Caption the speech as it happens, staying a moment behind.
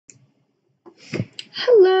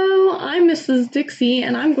I'm Mrs. Dixie,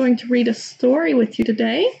 and I'm going to read a story with you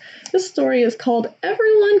today. This story is called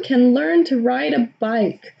Everyone Can Learn to Ride a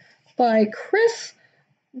Bike by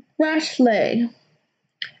Raschka.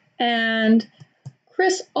 And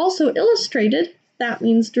Chris also illustrated, that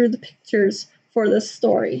means drew the pictures for this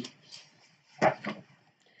story. It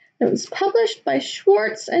was published by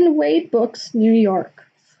Schwartz and Wade Books, New York.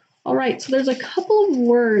 All right, so there's a couple of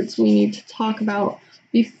words we need to talk about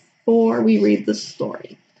before we read the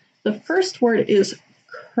story. The first word is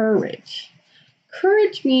courage.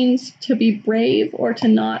 Courage means to be brave or to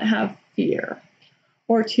not have fear,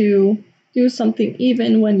 or to do something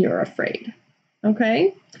even when you're afraid.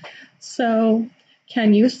 Okay? So,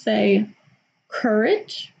 can you say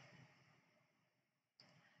courage?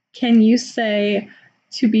 Can you say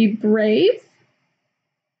to be brave?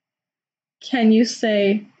 Can you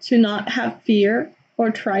say to not have fear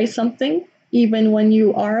or try something even when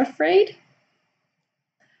you are afraid?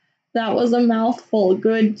 That was a mouthful.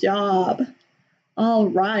 Good job. All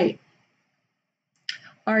right.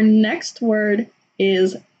 Our next word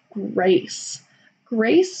is grace.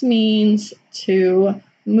 Grace means to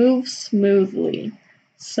move smoothly.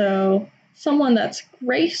 So someone that's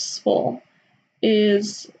graceful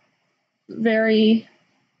is very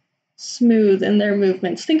smooth in their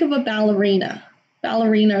movements. Think of a ballerina.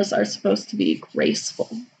 Ballerinas are supposed to be graceful.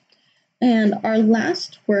 And our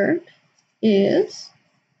last word is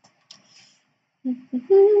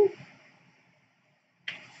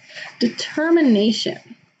determination.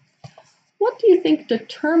 What do you think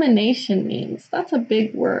determination means? That's a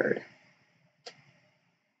big word.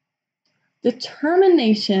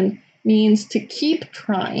 Determination means to keep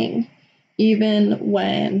trying even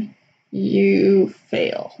when you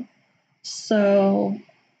fail. So,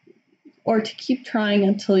 or to keep trying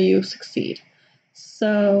until you succeed.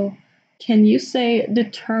 So, can you say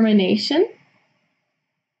determination?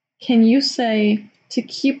 Can you say to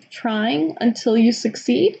keep trying until you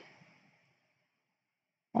succeed?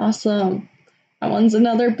 Awesome. That one's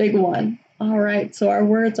another big one. All right, so our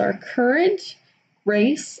words are courage,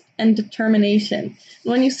 grace, and determination.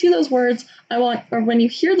 And when you see those words, when you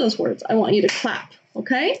hear those words, I want you to clap,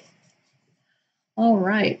 okay? All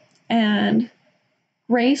right, and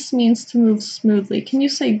grace means to move smoothly. Can you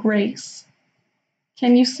say grace?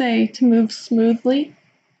 Can you say to move smoothly?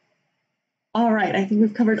 All right, I think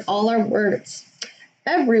we've covered all our words.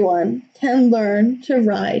 Everyone can learn to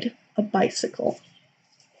ride a bicycle.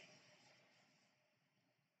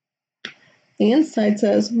 The inside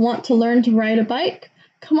says, want to learn to ride a bike?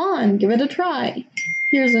 Come on, give it a try.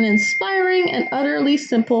 Here's an inspiring and utterly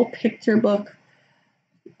simple picture book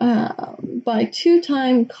by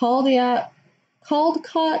two-time Caldecott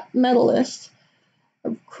medalist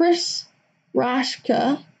Chris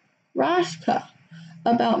Raschka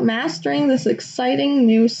about mastering this exciting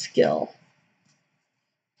new skill.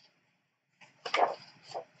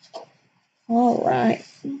 All right.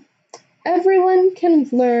 Everyone can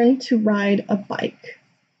learn to ride a bike.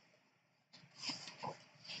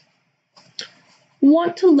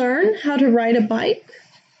 Want to learn how to ride a bike?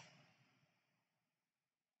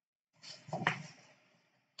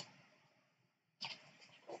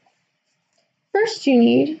 First, you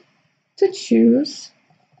need to choose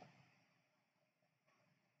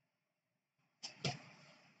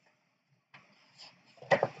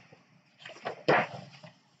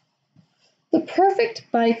the perfect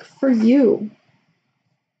bike for you.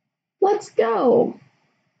 Let's go.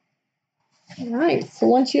 All right, so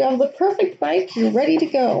once you have the perfect bike, you're ready to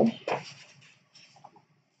go.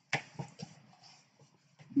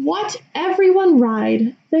 Watch everyone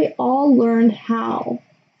ride. They all learned how.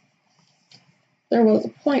 There was a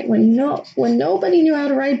point when nobody knew how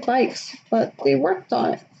to ride bikes, but they worked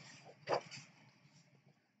on it.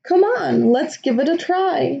 Come on, let's give it a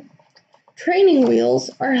try. Training wheels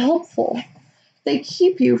are helpful. They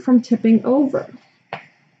keep you from tipping over.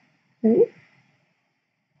 Okay.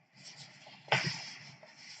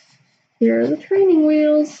 Here are the training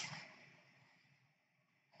wheels.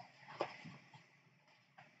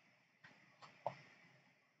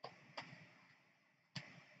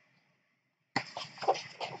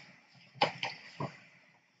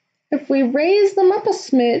 If we raise them up a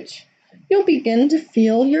smidge, you'll begin to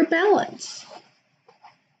feel your balance.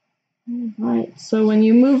 All right, so when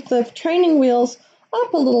you move the training wheels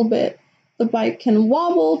up a little bit, the bike can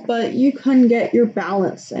wobble, but you can get your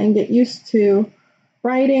balance and get used to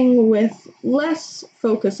riding with less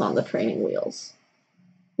focus on the training wheels.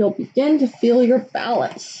 You'll begin to feel your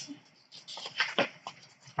balance.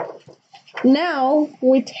 Now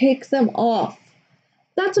we take them off.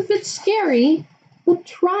 That's a bit scary, but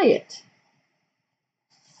try it.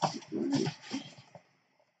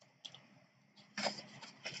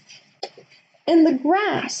 in the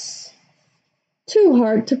grass. Too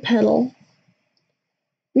hard to pedal.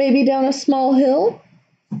 Maybe down a small hill?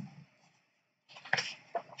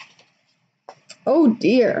 Oh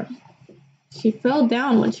dear. She fell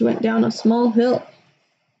down when she went down a small hill.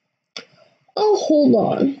 Oh, hold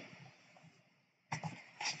on.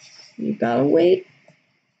 You gotta wait.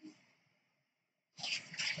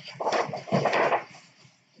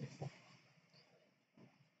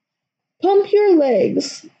 Pump your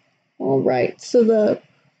legs. All right, so the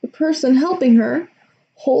person helping her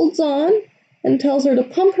holds on and tells her to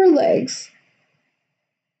pump her legs.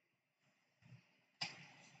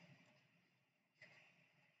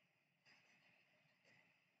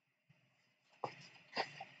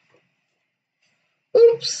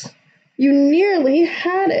 Oops, you nearly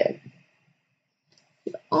had it.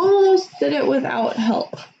 You almost did it without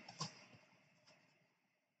help.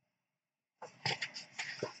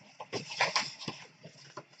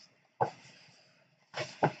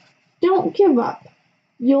 Don't give up.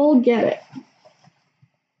 You'll get it.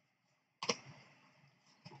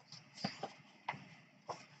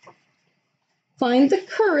 Find the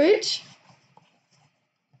courage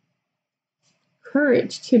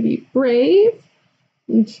to be brave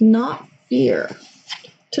and to not fear,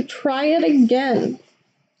 to try it again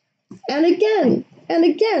and again and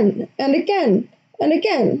again and again and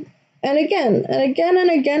again and again and again and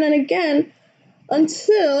again and again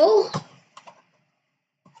until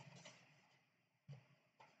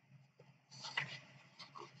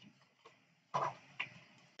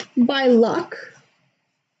by luck,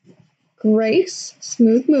 grace,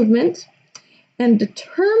 smooth movement, and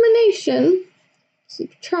determination,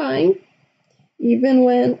 keep trying, even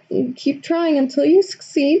when you keep trying until you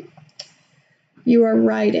succeed, you are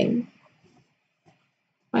riding.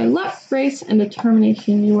 By luck, grace, and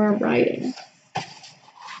determination, you are riding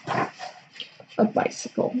a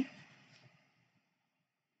bicycle.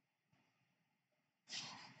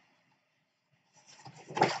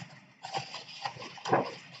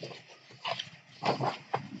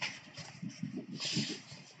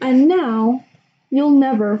 And now, you'll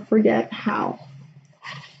never forget how.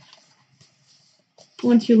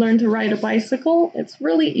 Once you learn to ride a bicycle, it's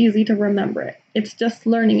really easy to remember it. It's just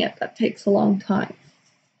learning it that takes a long time.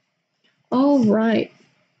 All right,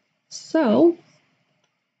 so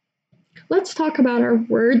let's talk about our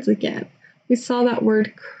words again. We saw that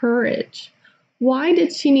word courage. Why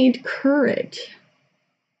did she need courage?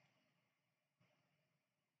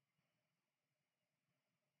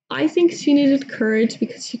 I think she needed courage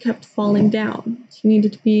because she kept falling down. She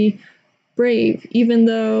needed to be brave, even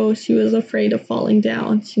though she was afraid of falling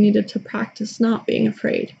down. She needed to practice not being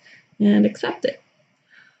afraid and accept it.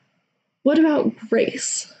 What about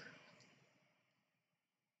grace?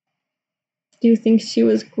 Do you think she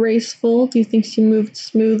was graceful? Do you think she moved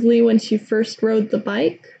smoothly when she first rode the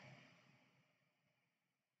bike?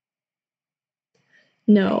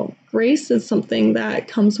 No, grace is something that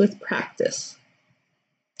comes with practice.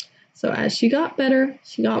 So as she got better,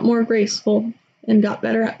 she got more graceful and got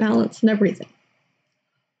better at balance and everything.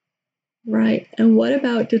 Right, and what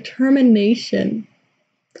about determination?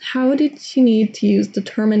 How did she need to use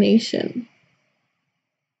determination?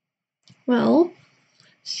 Well,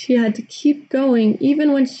 she had to keep going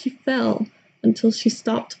even when she fell until she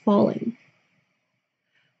stopped falling.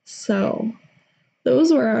 So,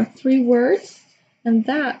 those were our 3 words, and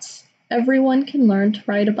that's everyone can learn to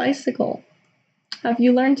ride a bicycle. Have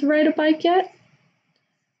you learned to ride a bike yet?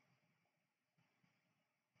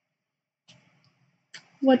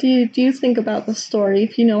 What do you think about the story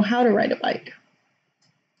if you know how to ride a bike?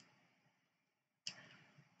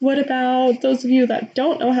 What about those of you that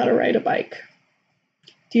don't know how to ride a bike?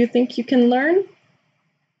 Do you think you can learn?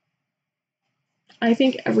 I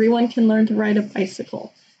think everyone can learn to ride a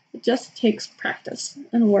bicycle. It just takes practice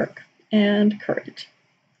and work and courage.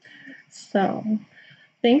 So,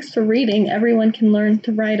 thanks for reading Everyone Can Learn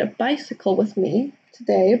to Ride a Bicycle with me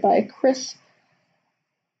today by Chris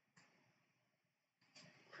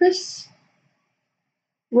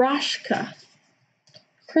Raschka.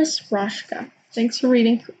 Thanks for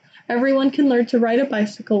reading Everyone Can Learn to Ride a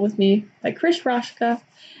Bicycle with me by Chris Raschka,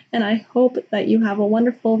 and I hope that you have a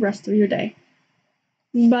wonderful rest of your day.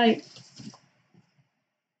 Bye.